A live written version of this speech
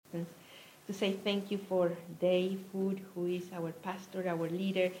to say thank you for Dave Wood, who is our pastor, our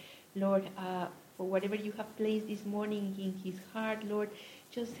leader. Lord, for whatever you have placed this morning in his heart, Lord,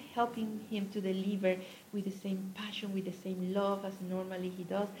 just helping him to deliver with the same passion, with the same love as normally he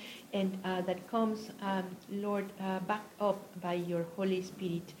does, and that comes, Lord, backed up by your Holy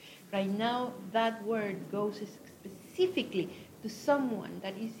Spirit. Right now, that word goes specifically to someone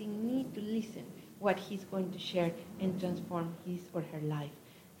that is in need to listen what he's going to share and transform his or her life.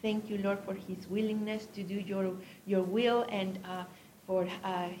 Thank you, Lord, for his willingness to do your will and for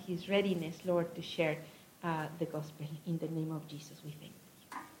his readiness, Lord, to share the gospel. In the name of Jesus, we thank you.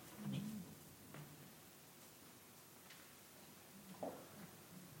 Amen.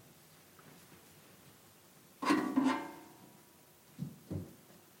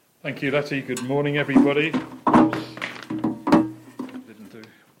 Thank you, Letty. Good morning, everybody. Didn't do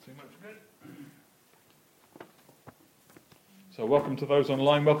too much good. So welcome to those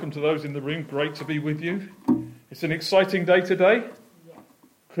online, welcome to those in the room. Great to be with you. It's an exciting day today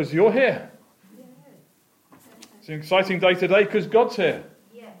because you're here. It's an exciting day today because God's here.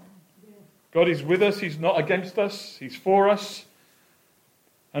 God is with us. He's not against us. He's for us.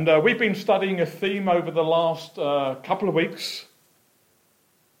 And we've been studying a theme over the last couple of weeks.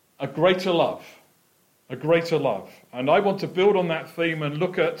 A greater love. A greater love. And I want to build on that theme and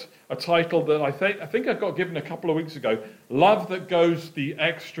look at a title that I think I got given a couple of weeks ago. Love that goes the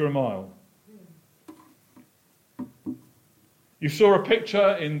extra mile. You saw a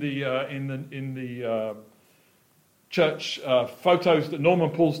picture in the church photos that Norman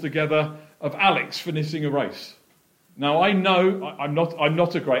pulls together of Alex finishing a race. Now I know I'm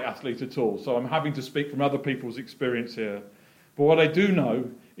not a great athlete at all, so I'm having to speak from other people's experience here. But what I do know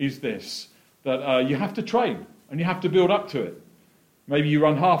is this, that you have to train and you have to build up to it. Maybe you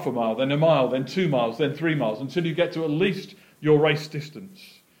run half a mile, then a mile, then 2 miles, then 3 miles, until you get to at least your race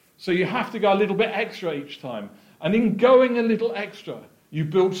distance. So you have to go a little bit extra each time. And in going a little extra, you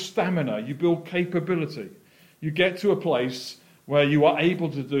build stamina, you build capability. You get to a place where you are able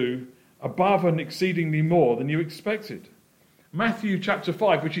to do above and exceedingly more than you expected. Matthew chapter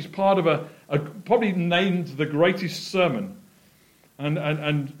 5, which is part of a probably named the greatest sermon.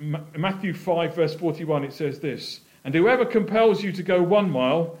 And Matthew 5 verse 41, it says this, and whoever compels you to go 1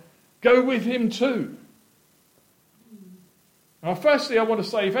 mile, go with him too. Now firstly I want to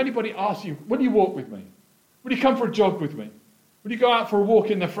say, if anybody asks you, will you walk with me? Will you come for a jog with me? Will you go out for a walk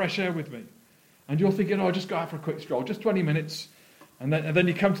in the fresh air with me? And you're thinking, I'll just go out for a quick stroll, just 20 minutes. And then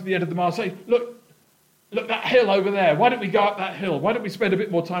you come to the end of the mile and say, look that hill over there. Why don't we go up that hill? Why don't we spend a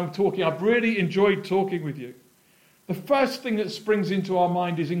bit more time talking? I've really enjoyed talking with you. The first thing that springs into our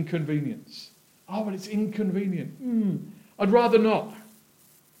mind is inconvenience. Oh, well, it's inconvenient. I'd rather not.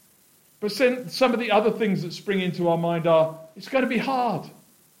 But some of the other things that spring into our mind are, it's going to be hard.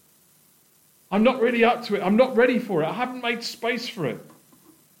 I'm not really up to it. I'm not ready for it. I haven't made space for it.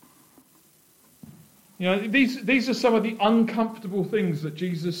 You know, these are some of the uncomfortable things that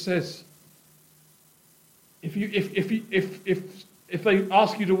Jesus says. If they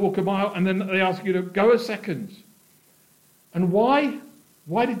ask you to walk a mile and then they ask you to go a second. And why?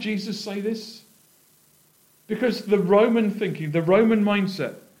 Why did Jesus say this? Because the Roman thinking, the Roman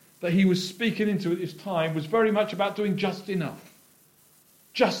mindset that he was speaking into at this time was very much about doing just enough.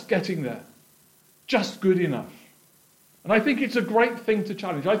 Just getting there. Just good enough. And I think it's a great thing to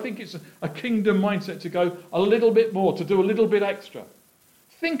challenge. I think it's a kingdom mindset to go a little bit more, to do a little bit extra.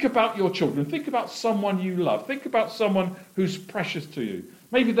 Think about your children. Think about someone you love. Think about someone who's precious to you.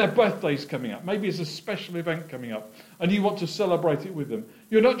 Maybe their birthday's coming up. Maybe it's a special event coming up and you want to celebrate it with them.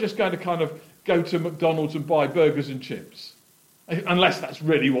 You're not just going to kind of go to McDonald's and buy burgers and chips, unless that's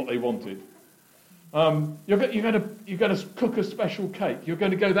really what they wanted. You're going to cook a special cake. You're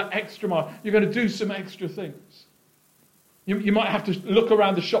going to go that extra mile. You're going to do some extra things. You might have to look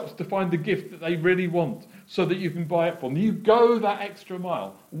around the shops to find the gift that they really want so that you can buy it for them. You go that extra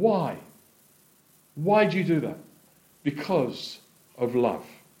mile. Why? Why do you do that? Because of love.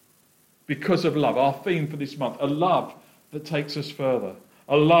 Because of love. Our theme for this month, a love that takes us further.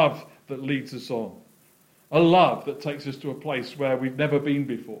 A love that leads us on. A love that takes us to a place where we've never been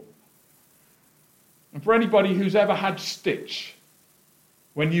before. And for anybody who's ever had stitch,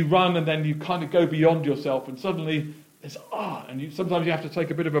 when you run and then you kind of go beyond yourself and suddenly there's sometimes you have to take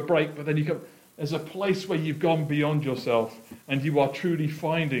a bit of a break, but then there's a place where you've gone beyond yourself and you are truly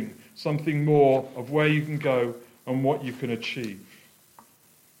finding something more of where you can go and what you can achieve.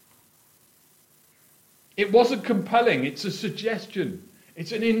 It wasn't compelling, it's a suggestion.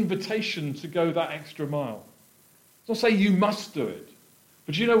 It's an invitation to go that extra mile. It's not saying you must do it.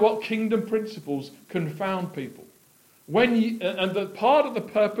 But you know what? Kingdom principles confound people. And the part of the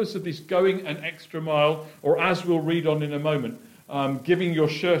purpose of this going an extra mile, or as we'll read on in a moment, giving your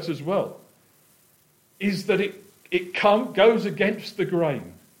shirt as well, is that it goes against the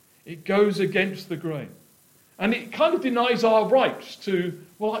grain. It goes against the grain. And it kind of denies our rights to,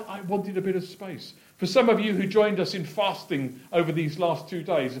 well, I wanted a bit of space. For some of you who joined us in fasting over these last 2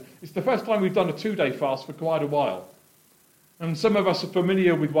 days, it's the first time we've done a 2-day fast for quite a while. And some of us are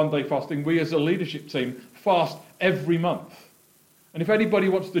familiar with 1-day fasting. We as a leadership team fast every month. And if anybody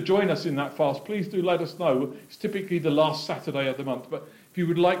wants to join us in that fast, please do let us know. It's typically the last Saturday of the month. But if you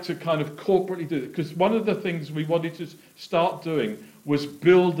would like to kind of corporately do it, because one of the things we wanted to start doing was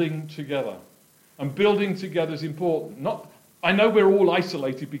building together. And building together is important. I know we're all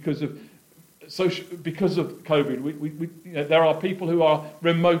isolated because of COVID. There are people who are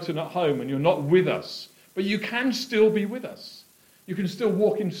remote and at home and you're not with us. But you can still be with us. You can still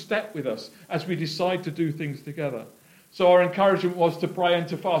walk in step with us as we decide to do things together. So our encouragement was to pray and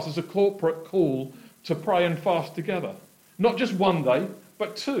to fast as a corporate call to pray and fast together. Not just 1 day,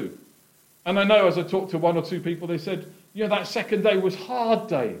 but 2. And I know as I talked to 1 or 2 people, they said, that second day was hard,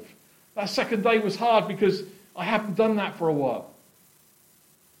 Dave. That second day was hard because I haven't done that for a while.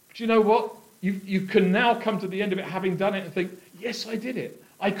 But you know what? You can now come to the end of it having done it and think, yes, I did it.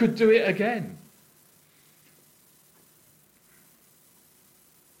 I could do it again.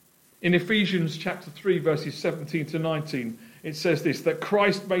 In Ephesians chapter 3, verses 17 to 19, it says this, that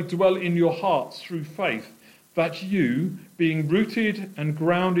Christ may dwell in your hearts through faith, that you, being rooted and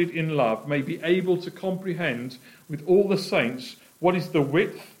grounded in love, may be able to comprehend with all the saints what is the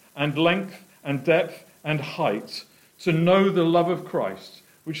width and length and depth and height, to know the love of Christ,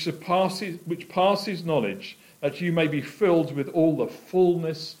 which passes knowledge, that you may be filled with all the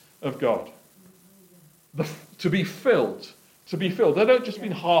fullness of God. To be filled. I don't just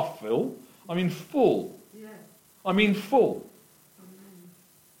mean half fill. I mean full. I mean full.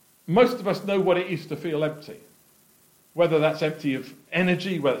 Most of us know what it is to feel empty. Whether that's empty of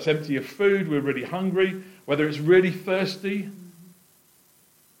energy, whether it's empty of food, we're really hungry, whether it's really thirsty.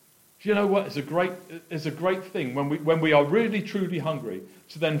 Do you know what? It's a great thing when we are really truly hungry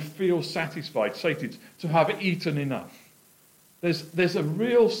to then feel satisfied, sated, to have eaten enough. There's a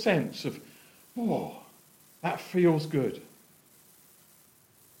real sense of, that feels good.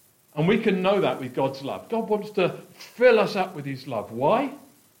 And we can know that with God's love. God wants to fill us up with his love. Why?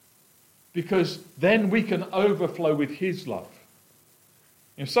 Because then we can overflow with his love.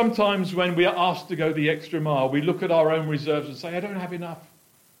 Sometimes when we are asked to go the extra mile, we look at our own reserves and say, I don't have enough.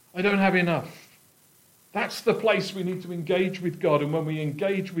 I don't have enough. That's the place we need to engage with God. And when we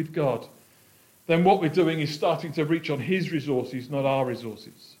engage with God, then what we're doing is starting to reach on his resources, not our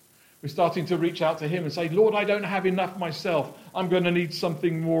resources. We're starting to reach out to him and say, Lord, I don't have enough myself. I'm going to need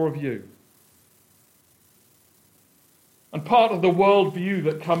something more of you. And part of the worldview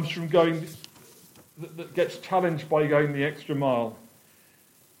that comes from that gets challenged by going the extra mile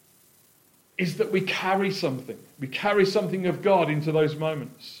is that we carry something. We carry something of God into those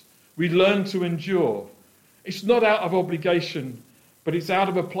moments. We learn to endure. It's not out of obligation, but it's out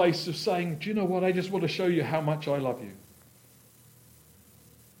of a place of saying, do you know what? I just want to show you how much I love you.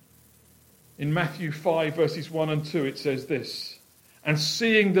 In Matthew 5, verses 1 and 2, it says this, and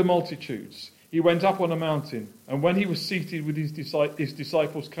seeing the multitudes, he went up on a mountain, and when he was seated with his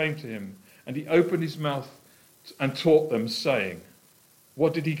disciples came to him, and he opened his mouth and taught them, saying,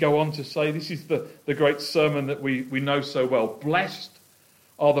 what did he go on to say? This is the great sermon that we know so well. Blessed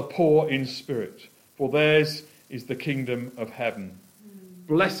are the poor in spirit, for theirs is the kingdom of heaven.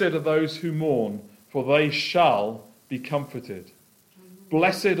 Blessed are those who mourn, for they shall be comforted.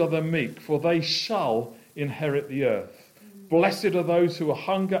 Blessed are the meek, for they shall inherit the earth. Blessed are those who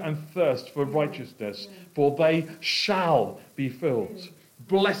hunger and thirst for righteousness, for they shall be filled.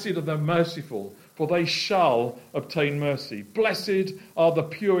 Blessed are the merciful, for they shall obtain mercy. Blessed are the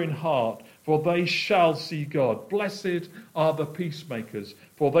pure in heart, for they shall see God. Blessed are the peacemakers,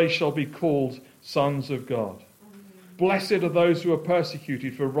 for they shall be called sons of God. Blessed are those who are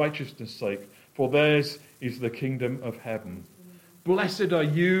persecuted for righteousness' sake, for theirs is the kingdom of heaven. Blessed are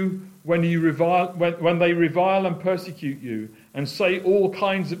you when they revile and persecute you, and say all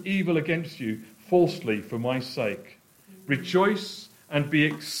kinds of evil against you falsely for my sake. Rejoice and be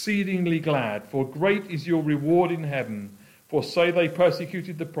exceedingly glad, for great is your reward in heaven. For so they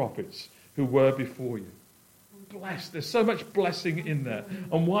persecuted the prophets who were before you. Blessed. There's so much blessing in there.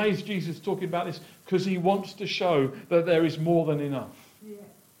 And why is Jesus talking about this? Because he wants to show that there is more than enough. Yeah.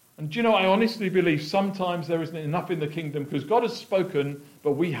 And do you know, I honestly believe sometimes there isn't enough in the kingdom because God has spoken,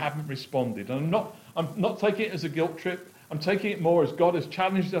 but we haven't responded. And I'm not taking it as a guilt trip. I'm taking it more as God has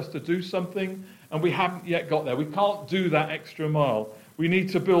challenged us to do something, and we haven't yet got there. We can't do that extra mile. We need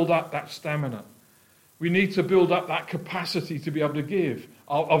to build up that stamina. We need to build up that capacity to be able to give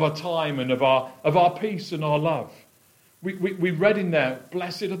of our time and of our peace and our love. We read in there,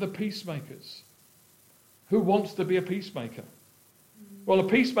 blessed are the peacemakers. Who wants to be a peacemaker? Well, a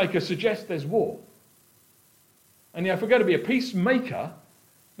peacemaker suggests there's war. And if we're going to be a peacemaker,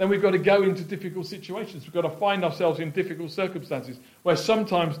 then we've got to go into difficult situations. We've got to find ourselves in difficult circumstances where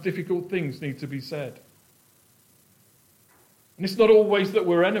sometimes difficult things need to be said. And it's not always that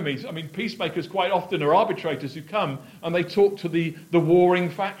we're enemies. I mean, peacemakers quite often are arbitrators who come and they talk to the warring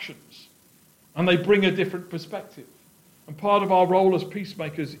factions. And they bring a different perspective. And part of our role as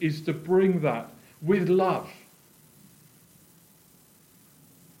peacemakers is to bring that with love.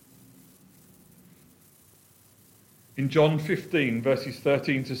 In John 15, verses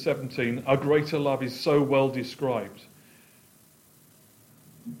 13 to 17, our greater love is so well described.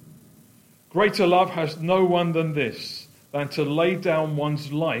 Greater love has no one than this, than to lay down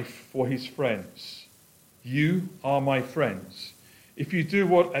one's life for his friends. You are my friends, if you do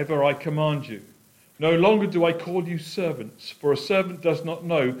whatever I command you. No longer do I call you servants, for a servant does not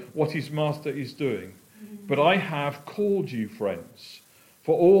know what his master is doing. But I have called you friends,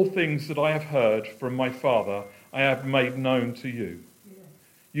 for all things that I have heard from my Father I have made known to you.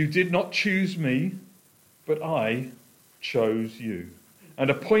 You did not choose me, but I chose you, and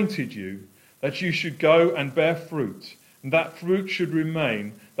appointed you, that you should go and bear fruit, and that fruit should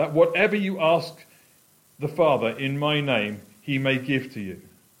remain, that whatever you ask the Father in my name, he may give to you.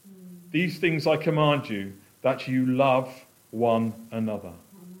 These things I command you, that you love one another.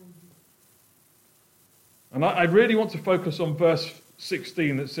 And I really want to focus on verse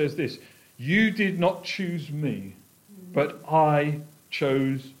 16 that says this. You did not choose me, but I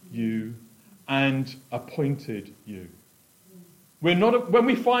chose you and appointed you. When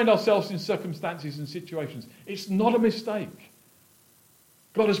we find ourselves in circumstances and situations, it's not a mistake.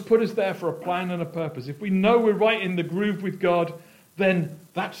 God has put us there for a plan and a purpose. If we know we're right in the groove with God, then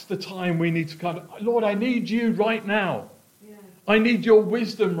that's the time we need to kind of, Lord, I need you right now. Yeah. I need your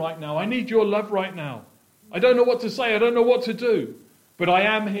wisdom right now. I need your love right now. I don't know what to say. I don't know what to do. But I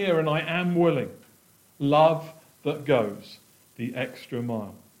am here and I am willing. Love that goes the extra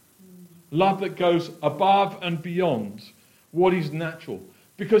mile. Love that goes above and beyond what is natural.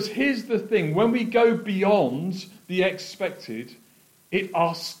 Because here's the thing. When we go beyond the expected, it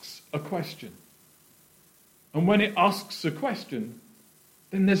asks a question. And when it asks a question,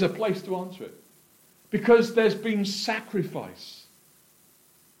 then there's a place to answer it. Because there's been sacrifice.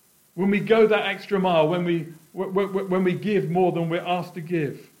 When we go that extra mile, when we give more than we're asked to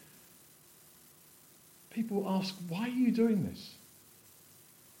give, people ask, why are you doing this?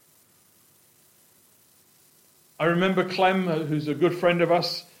 I remember Clem, who's a good friend of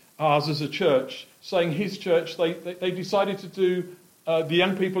ours as a church, saying his church, they decided to do, the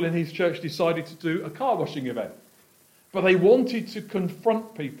young people in his church decided to do a car washing event. But they wanted to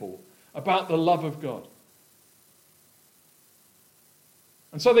confront people about the love of God.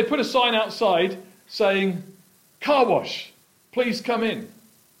 And so they put a sign outside saying, car wash, please come in,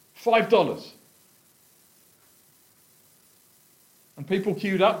 $5. And people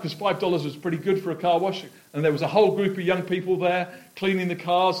queued up because $5 was pretty good for a car wash. And there was a whole group of young people there cleaning the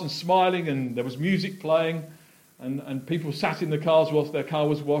cars and smiling, and there was music playing, and people sat in the cars whilst their car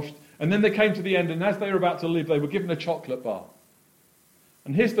was washed. And then they came to the end, and as they were about to leave, they were given a chocolate bar.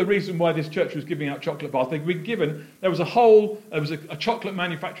 And here's the reason why this church was giving out chocolate bars. They'd been given, there was a chocolate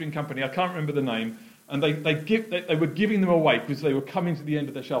manufacturing company, I can't remember the name, and they were giving them away because they were coming to the end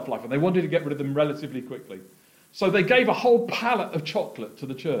of their shelf life, and they wanted to get rid of them relatively quickly. So they gave a whole pallet of chocolate to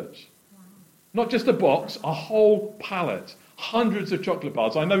the church. Not just a box, a whole pallet. Hundreds of chocolate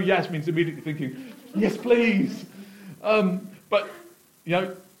bars. I know Yasmin's immediately thinking, yes, please. But, you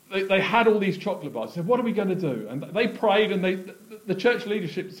know, they had all these chocolate bars. They said, what are we going to do? And they prayed, and the church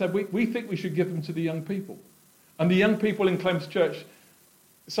leadership said, we think we should give them to the young people. And the young people in Clem's church,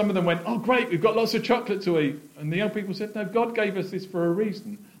 some of them went, oh, great, we've got lots of chocolate to eat. And the young people said, no, God gave us this for a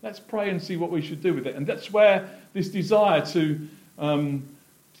reason. Let's pray and see what we should do with it. And that's where this desire to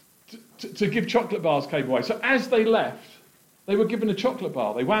give chocolate bars came away. So as they left, they were given a chocolate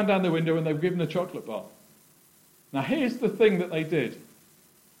bar. They wound down the window and they were given a chocolate bar. Now here's the thing that they did.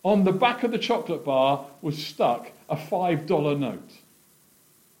 On the back of the chocolate bar was stuck a $5 note.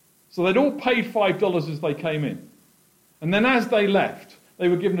 So they'd all paid $5 as they came in. And then as they left, they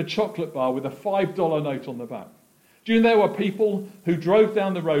were given a chocolate bar with a $5 note on the back. Do you know there were people who drove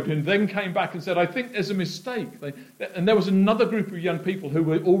down the road and then came back and said, I think there's a mistake. And there was another group of young people who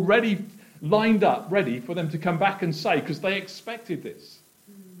were already lined up, ready for them to come back and say, because they expected this.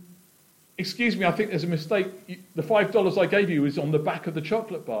 excuse me, I think there's a mistake. The $5 I gave you is on the back of the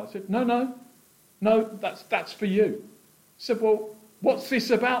chocolate bar. I said, no, that's for you. I said, well, what's this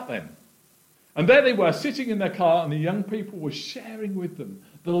about then? And there they were, sitting in their car, and the young people were sharing with them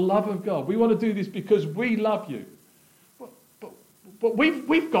the love of God. We want to do this because we love you. But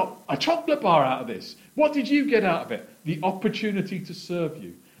we've got a chocolate bar out of this. What did you get out of it? The opportunity to serve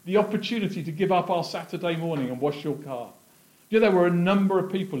you. The opportunity to give up our Saturday morning and wash your car. You know, there were a number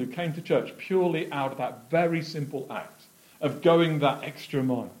of people who came to church purely out of that very simple act of going that extra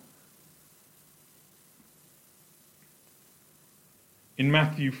mile. In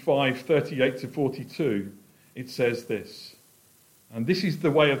Matthew 5:38-42, it says this. And this is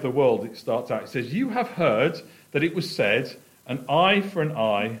the way of the world, it starts out. It says, you have heard that it was said, an eye for an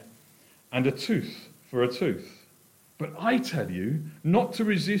eye and a tooth for a tooth. But I tell you not to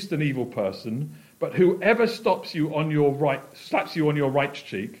resist an evil person, but whoever slaps you on your right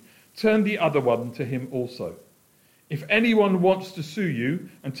cheek, turn the other one to him also. If anyone wants to sue you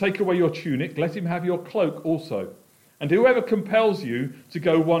and take away your tunic, let him have your cloak also. And whoever compels you to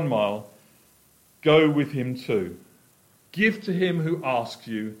go 1 mile, go with him 2. Give to him who asks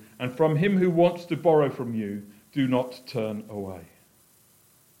you, and from him who wants to borrow from you, do not turn away.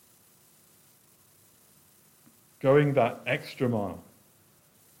 Going that extra mile.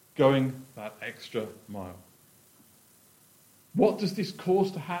 Going that extra mile. What does this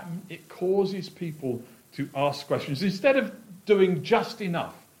cause to happen? It causes people to ask questions. Instead of doing just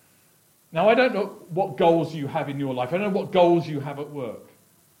enough. Now, I don't know what goals you have in your life. I don't know what goals you have at work.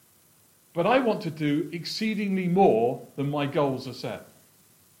 But I want to do exceedingly more than my goals are set.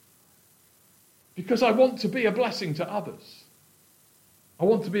 Because I want to be a blessing to others. I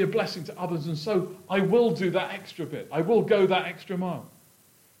want to be a blessing to others, and so I will do that extra bit. I will go that extra mile.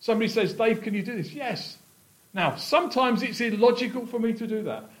 Somebody says, Dave, can you do this? Yes. Now, sometimes it's illogical for me to do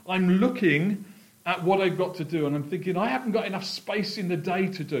that. I'm looking at what I've got to do, and I'm thinking, I haven't got enough space in the day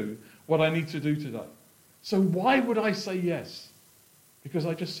to do what I need to do today. So why would I say yes? Because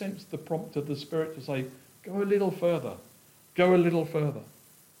I just sensed the prompt of the Spirit to say, go a little further. Go a little further.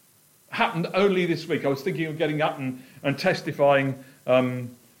 Happened only this week. I was thinking of getting up and testifying,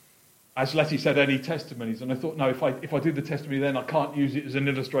 as Letty said, any testimonies. And I thought, no, if I do the testimony then, I can't use it as an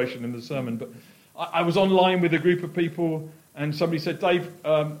illustration in the sermon. But I was online with a group of people, and somebody said, Dave,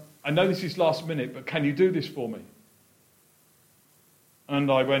 I know this is last minute, but can you do this for me?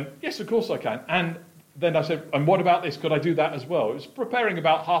 And I went, yes, of course I can. And then I said, and what about this? Could I do that as well? It was preparing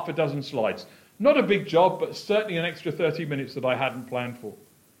about half a dozen slides. Not a big job, but certainly an extra 30 minutes that I hadn't planned for.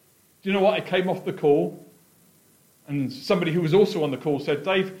 Do you know what? I came off the call, and somebody who was also on the call said,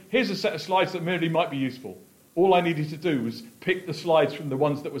 Dave, here's a set of slides that merely might be useful. All I needed to do was pick the slides from the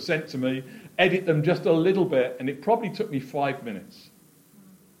ones that were sent to me, edit them just a little bit, and it probably took me 5 minutes.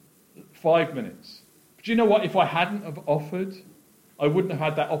 5 minutes. But do you know what? If I hadn't have offered, I wouldn't have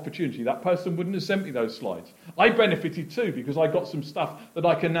had that opportunity. That person wouldn't have sent me those slides. I benefited too, because I got some stuff that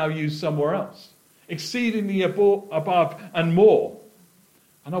I can now use somewhere else. Exceedingly above and more.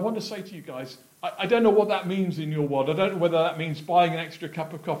 And I want to say to you guys, I don't know what that means in your world. I don't know whether that means buying an extra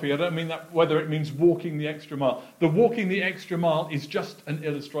cup of coffee. I don't mean that whether it means walking the extra mile. The walking the extra mile is just an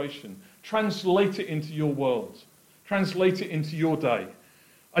illustration. Translate it into your world. Translate it into your day.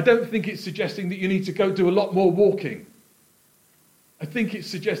 I don't think it's suggesting that you need to go do a lot more walking. I think it's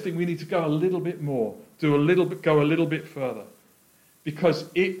suggesting we need to go a little bit more, go a little bit further, because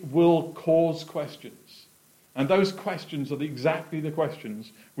it will cause questions. And those questions are exactly the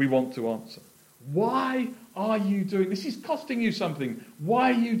questions we want to answer. Why are you doing this? This is costing you something.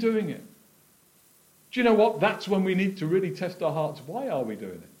 Why are you doing it? Do you know what? That's when we need to really test our hearts. Why are we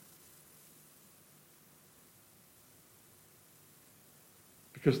doing it?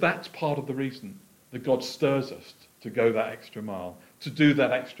 Because that's part of the reason that God stirs us to go that extra mile, to do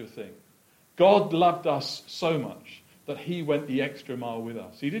that extra thing. God loved us so much that he went the extra mile with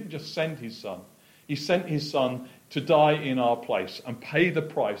us. He didn't just send his son. He sent his son to die in our place and pay the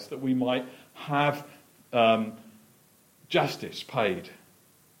price that we might have justice paid.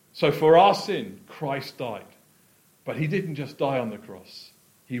 So for our sin, Christ died. But he didn't just die on the cross.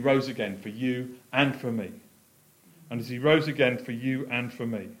 He rose again for you and for me. And as he rose again for you and for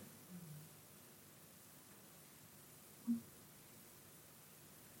me,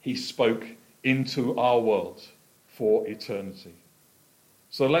 he spoke into our world for eternity.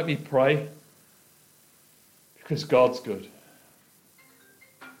 So let me pray, because God's good.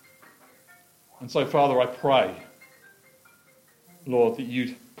 And so, Father, I pray, Lord, that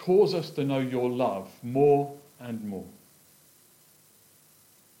you'd cause us to know your love more and more.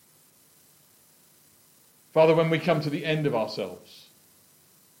 Father, when we come to the end of ourselves,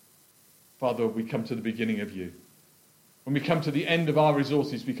 Father, we come to the beginning of you. When we come to the end of our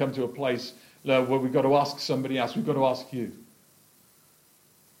resources, we come to a place where we've got to ask somebody else. We've got to ask you.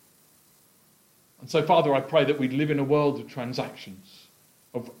 And so, Father, I pray that we live in a world of transactions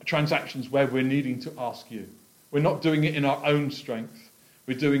where we're needing to ask you. We're not doing it in our own strength.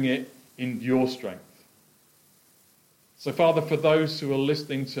 We're doing it in your strength. So, Father, for those who are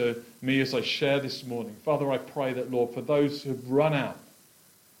listening to me as I share this morning, Father, I pray that, Lord, for those who have run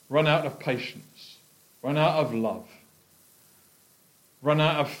out of patience, run out of love, run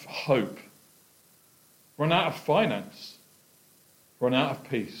out of hope, run out of finance, run out of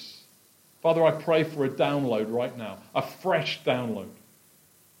peace. Father, I pray for a download right now, a fresh download.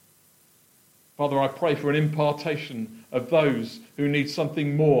 Father, I pray for an impartation of those who need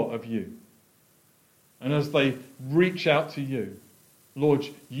something more of you. And as they reach out to you, Lord,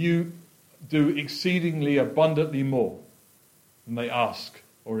 you do exceedingly abundantly more than they ask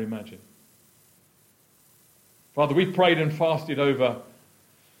or imagine. Father, we prayed and fasted over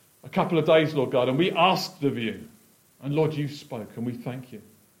a couple of days, Lord God, and we asked of you. And Lord, you spoke, and we thank you.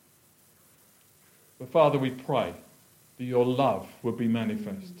 But Father, we pray that your love would be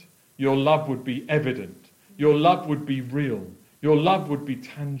manifest. Your love would be evident. Your love would be real. Your love would be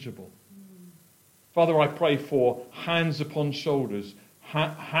tangible. Father, I pray for hands upon shoulders,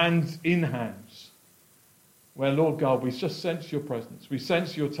 hands in hands, where, Lord God, we just sense your presence. We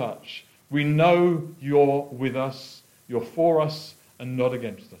sense your touch. We know you're with us, you're for us, and not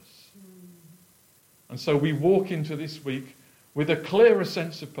against us. And so we walk into this week with a clearer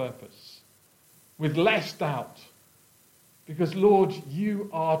sense of purpose, with less doubt, because, Lord, you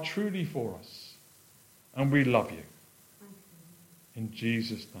are truly for us, and we love you. In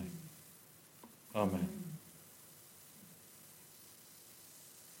Jesus' name. Amen.